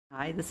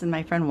Hi, this is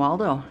my friend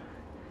Waldo.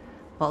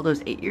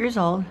 Waldo's 8 years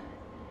old.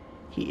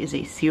 He is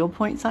a Seal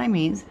Point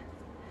Siamese.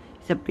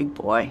 He's a big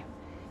boy.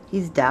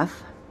 He's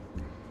deaf.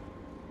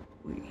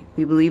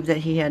 We believe that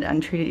he had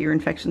untreated ear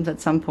infections at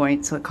some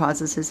point, so it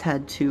causes his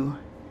head to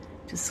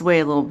sway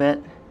a little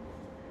bit.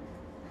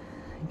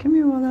 Come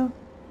here, Waldo.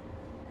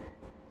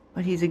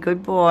 But he's a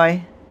good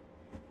boy,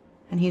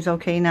 and he's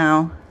okay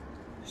now.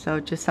 So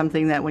just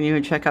something that when you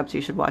have checkups,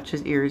 you should watch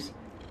his ears.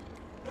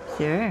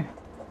 There.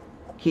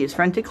 He is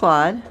fronted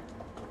clawed.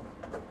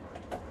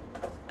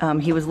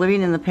 He was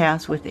living in the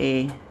past with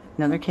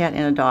another cat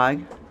and a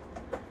dog.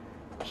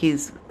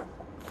 He's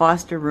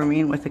foster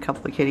rooming with a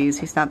couple of kitties.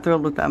 He's not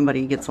thrilled with them, but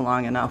he gets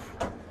along enough.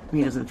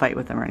 He doesn't fight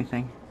with them or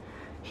anything.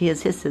 He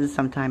has hisses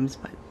sometimes,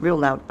 but real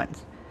loud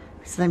ones.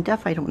 He says, "I'm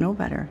deaf, I don't know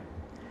better."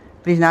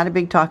 But he's not a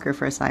big talker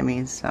for a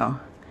Siamese, so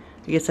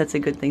I guess that's a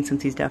good thing.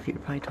 Since he's deaf, he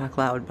would probably talk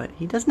loud, but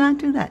he does not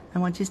do that. I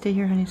want you to stay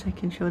here, honey, so I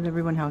can show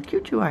everyone how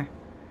cute you are.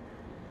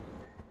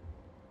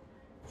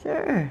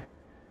 Sure.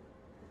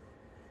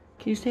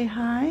 Can you say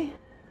hi?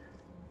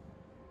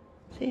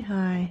 Say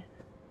hi.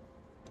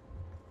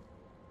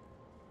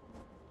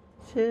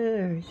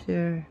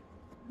 Sure.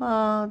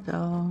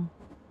 Waldo.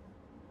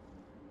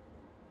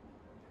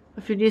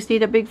 If you just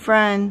need a big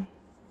friend,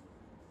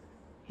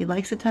 he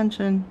likes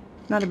attention.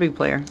 Not a big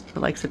player,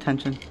 but likes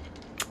attention.